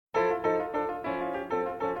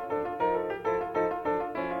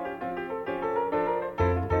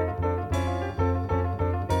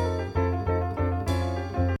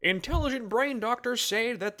Intelligent brain doctors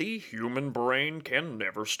say that the human brain can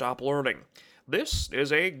never stop learning. This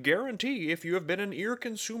is a guarantee if you have been an ear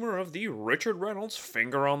consumer of the Richard Reynolds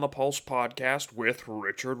Finger on the Pulse podcast with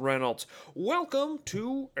Richard Reynolds. Welcome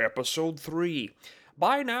to episode 3.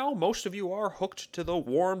 By now, most of you are hooked to the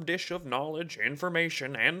warm dish of knowledge,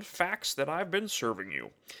 information, and facts that I've been serving you.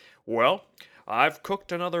 Well, I've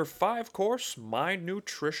cooked another 5-course My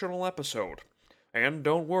Nutritional episode. And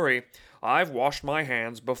don't worry, I've washed my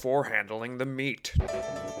hands before handling the meat.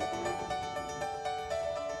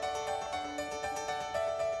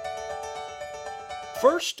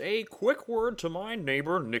 First, a quick word to my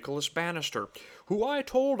neighbor Nicholas Bannister, who I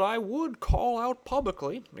told I would call out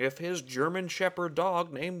publicly if his German Shepherd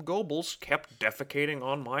dog named Goebbels kept defecating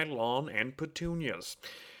on my lawn and petunias.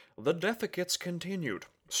 The defecates continued,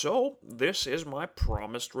 so this is my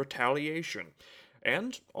promised retaliation.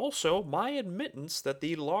 And also my admittance that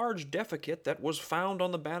the large defecate that was found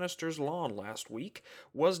on the Bannister's lawn last week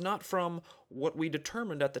was not from, what we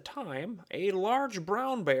determined at the time, a large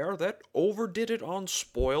brown bear that overdid it on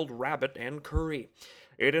spoiled rabbit and curry.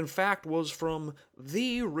 It in fact was from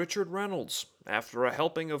the Richard Reynolds, after a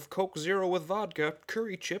helping of Coke Zero with vodka,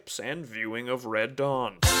 curry chips, and viewing of Red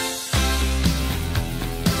Dawn.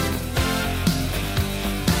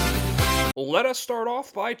 Let us start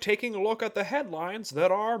off by taking a look at the headlines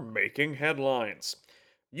that are making headlines.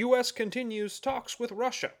 U.S. continues talks with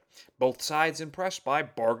Russia. Both sides impressed by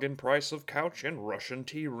bargain price of couch in Russian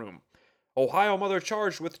tea room. Ohio mother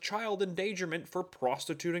charged with child endangerment for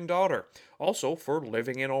prostituting daughter, also for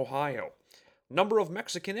living in Ohio. Number of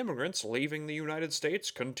Mexican immigrants leaving the United States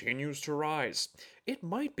continues to rise. It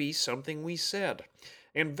might be something we said.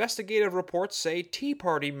 Investigative reports say Tea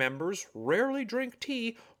Party members rarely drink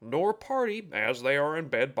tea nor party as they are in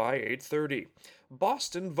bed by 8:30.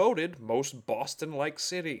 Boston voted most Boston-like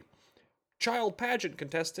city. Child pageant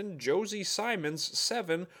contestant Josie Simons,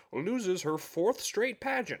 7, loses her 4th straight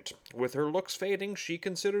pageant. With her looks fading, she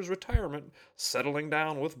considers retirement, settling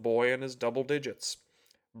down with boy in his double digits.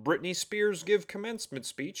 Britney Spears give commencement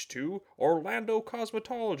speech to Orlando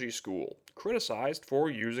Cosmetology School, criticized for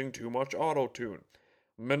using too much auto-tune.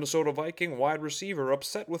 Minnesota Viking wide receiver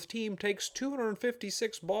upset with team takes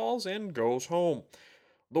 256 balls and goes home.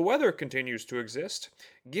 The weather continues to exist,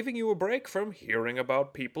 giving you a break from hearing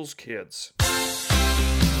about people's kids.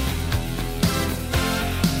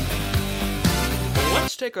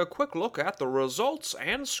 Let's take a quick look at the results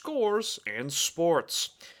and scores in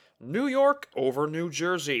sports. New York over New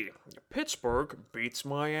Jersey. Pittsburgh beats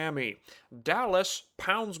Miami. Dallas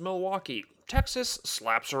pounds Milwaukee. Texas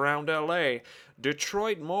slaps around LA.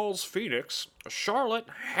 Detroit mauls Phoenix. Charlotte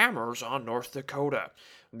hammers on North Dakota.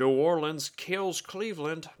 New Orleans kills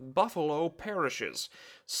Cleveland. Buffalo perishes.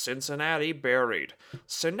 Cincinnati buried.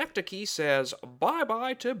 Synecdoche says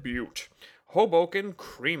bye-bye to Butte. Hoboken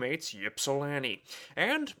cremates Ypsilanti.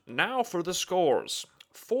 And now for the scores.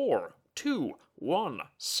 4, 2, 1,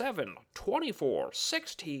 7, 24,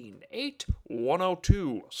 16, 8,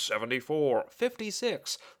 102, 74,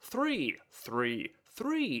 56, 3, 3,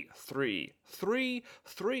 3, 3, 3,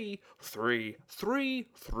 3, 3, 3, 3,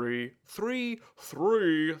 3, 3,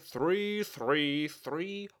 3, 3,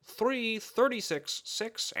 3, 3, 36,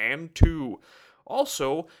 6, and 2.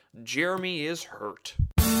 Also, Jeremy is hurt.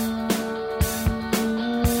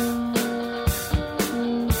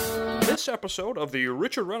 This episode of the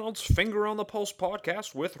Richard Reynolds Finger on the Pulse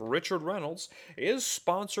podcast with Richard Reynolds is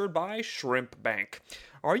sponsored by Shrimp Bank.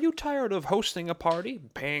 Are you tired of hosting a party,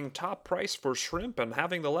 paying top price for shrimp, and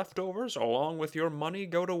having the leftovers along with your money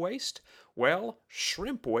go to waste? Well,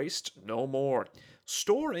 shrimp waste no more.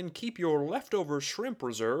 Store and keep your leftover shrimp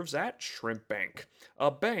reserves at Shrimp Bank,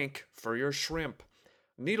 a bank for your shrimp.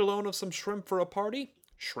 Need a loan of some shrimp for a party?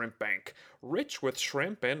 Shrimp Bank. Rich with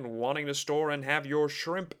shrimp and wanting to store and have your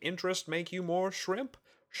shrimp interest make you more shrimp?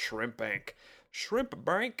 Shrimp Bank. Shrimp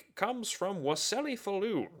Bank comes from Wassily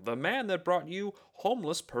Falou, the man that brought you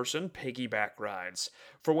homeless person piggyback rides,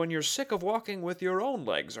 for when you're sick of walking with your own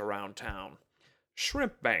legs around town.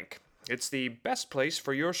 Shrimp Bank. It's the best place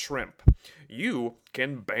for your shrimp. You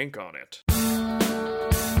can bank on it.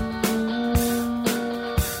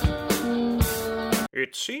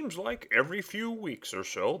 It seems like every few weeks or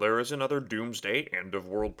so there is another doomsday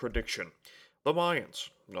end-of-world prediction. The Mayans,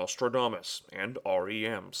 Nostradamus, and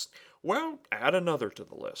REMs. Well, add another to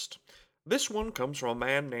the list. This one comes from a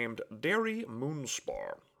man named Derry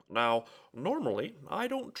Moonspar. Now, normally, I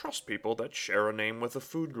don't trust people that share a name with a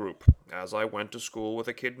food group, as I went to school with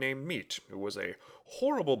a kid named Meat, who was a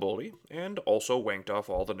horrible bully and also wanked off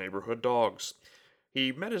all the neighborhood dogs.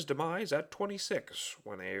 He met his demise at 26,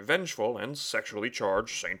 when a vengeful and sexually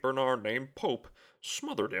charged St. Bernard named Pope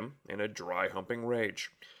smothered him in a dry-humping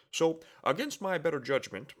rage. So, against my better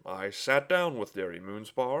judgment, I sat down with Derry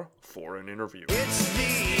Moonspar for an interview. It's the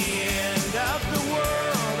end of the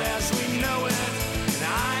world as we know it, and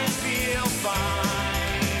I feel fine.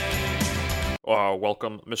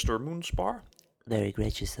 Welcome, Mr. Moonspar. Very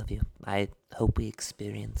gracious of you. I hope we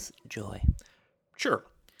experience joy. Sure.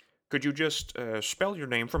 Could you just spell your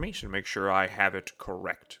name for me to make sure I have it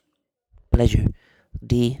correct? Pleasure.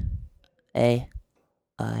 DAIRYMOONSPAR.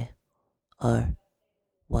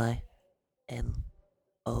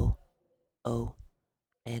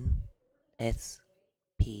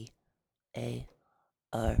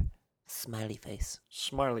 Smiley face.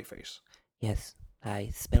 Smiley face. Yes,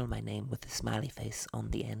 I spell my name with a smiley face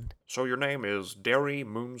on the end. So your name is Derry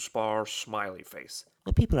Moonspar Smiley Face.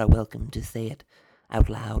 But people are welcome to say it out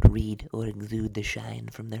loud, read, or exude the shine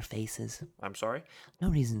from their faces. I'm sorry? No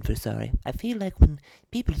reason for sorry. I feel like when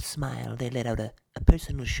people smile, they let out a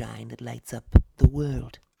personal shine that lights up the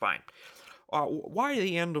world. Fine. Why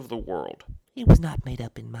the end of the world? It was not made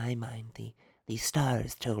up in my mind. The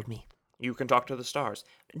stars told me. You can talk to the stars.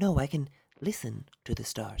 No, I can listen to the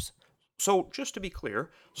stars. So, just to be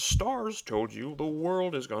clear, stars told you the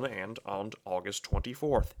world is going to end on August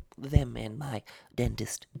 24th. Them and my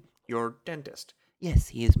dentist. Your dentist. Yes,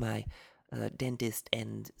 he is my dentist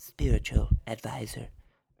and spiritual advisor.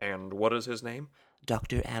 And what is his name?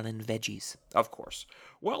 Dr. Alan Veggies. Of course.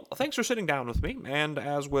 Well, thanks for sitting down with me, and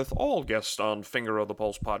as with all guests on Finger of the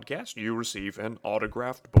Pulse podcast, you receive an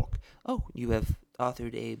autographed book. Oh, you have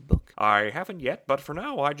authored a book? I haven't yet, but for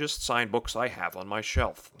now I just sign books I have on my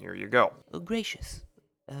shelf. Here you go. Oh, gracious.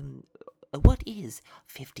 What is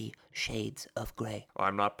 50 Shades of Grey?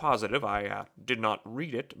 I'm not positive. I did not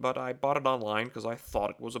read it, but I bought it online because I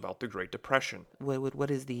thought it was about the Great Depression.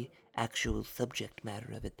 What is the actual subject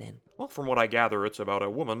matter of it, then? Well, from what I gather, it's about a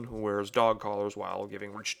woman who wears dog collars while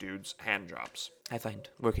giving rich dudes handjobs. I find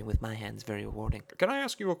working with my hands very rewarding. Can I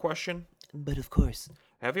ask you a question? But of course.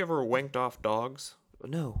 Have you ever wanked off dogs?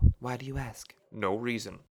 No. Why do you ask? No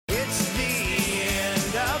reason. It's the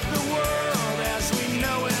end of the world as we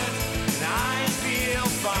know it, and I feel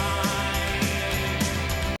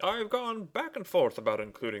fine. I've gone back and forth about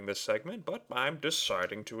including this segment, but I'm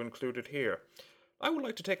deciding to include it here. I would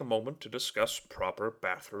like to take a moment to discuss proper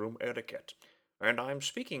bathroom etiquette. And I'm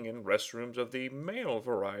speaking in restrooms of the male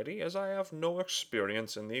variety, as I have no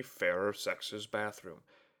experience in the fairer sex's bathroom.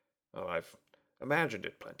 Oh, I've imagined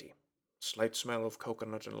it plenty. Slight smell of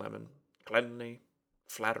coconut and lemon, cleanly,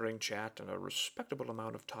 flattering chat, and a respectable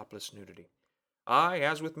amount of topless nudity. I,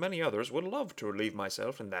 as with many others, would love to relieve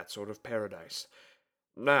myself in that sort of paradise.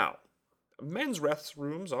 Now, men's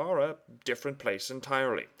restrooms are a different place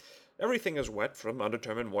entirely. Everything is wet from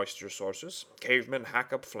undetermined moisture sources. Cavemen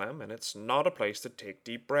hack up phlegm, and it's not a place to take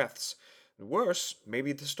deep breaths. Worse,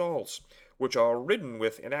 maybe the stalls, which are ridden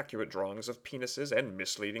with inaccurate drawings of penises and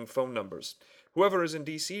misleading phone numbers. Whoever is in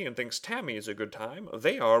D.C. and thinks Tammy is a good time,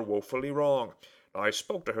 they are woefully wrong. I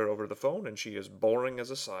spoke to her over the phone, and she is boring as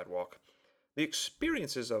a sidewalk. The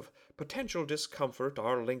experiences of potential discomfort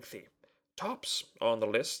are lengthy. Tops on the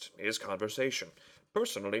list is conversation.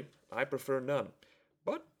 Personally, I prefer none,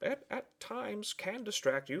 but at times can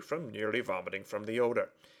distract you from nearly vomiting from the odor.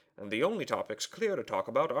 And the only topics clear to talk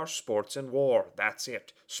about are sports and war. That's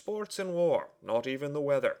it. Sports and war, not even the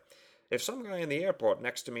weather. If some guy in the airport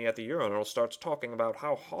next to me at the urinal starts talking about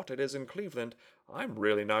how hot it is in Cleveland, I'm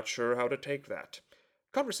really not sure how to take that.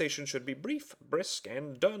 Conversation should be brief, brisk,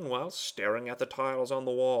 and done while staring at the tiles on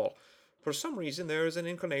the wall. For some reason, there is an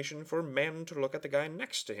inclination for men to look at the guy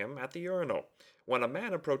next to him at the urinal. When a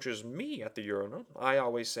man approaches me at the urinal, I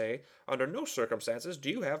always say, under no circumstances do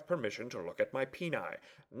you have permission to look at my peni.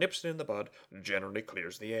 Nips it in the bud, generally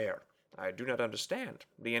clears the air. I do not understand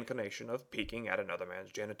the inclination of peeking at another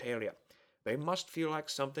man's genitalia. They must feel like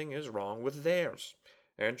something is wrong with theirs,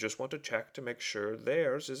 and just want to check to make sure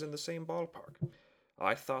theirs is in the same ballpark.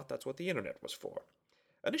 I thought that's what the internet was for.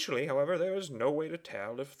 Initially, however, there is no way to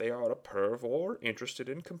tell if they are a perv or interested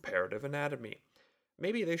in comparative anatomy.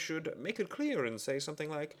 Maybe they should make it clear and say something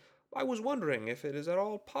like, I was wondering if it is at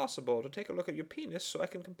all possible to take a look at your penis so I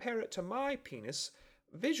can compare it to my penis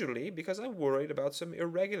visually because I'm worried about some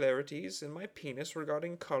irregularities in my penis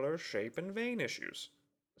regarding color, shape, and vein issues.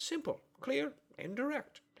 Simple, clear, and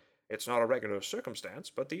direct. It's not a regular circumstance,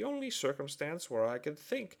 but the only circumstance where I could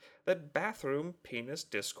think that bathroom penis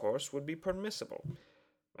discourse would be permissible.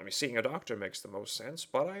 I mean, seeing a doctor makes the most sense,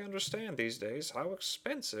 but I understand these days how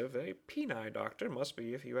expensive a peni doctor must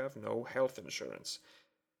be if you have no health insurance.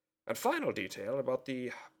 And final detail about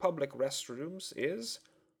the public restrooms is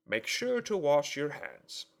Make sure to wash your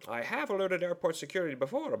hands. I have alerted airport security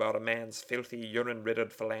before about a man's filthy, urine-ridden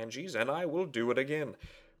phalanges, and I will do it again.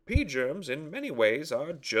 Pea germs, in many ways,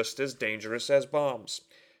 are just as dangerous as bombs.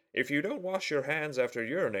 If you don't wash your hands after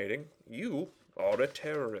urinating, you are a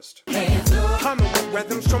terrorist. Humming with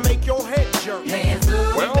rhythms to make your head jerk.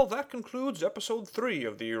 Well, that concludes episode 3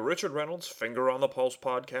 of the Richard Reynolds Finger on the Pulse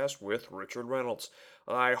podcast with Richard Reynolds.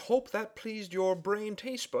 I hope that pleased your brain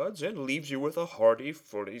taste buds and leaves you with a hearty,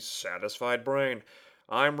 fully satisfied brain.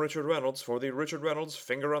 I'm Richard Reynolds for the Richard Reynolds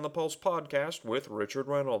Finger on the Pulse podcast with Richard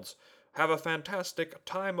Reynolds. Have a fantastic,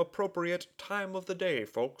 time-appropriate time of the day,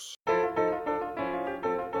 folks.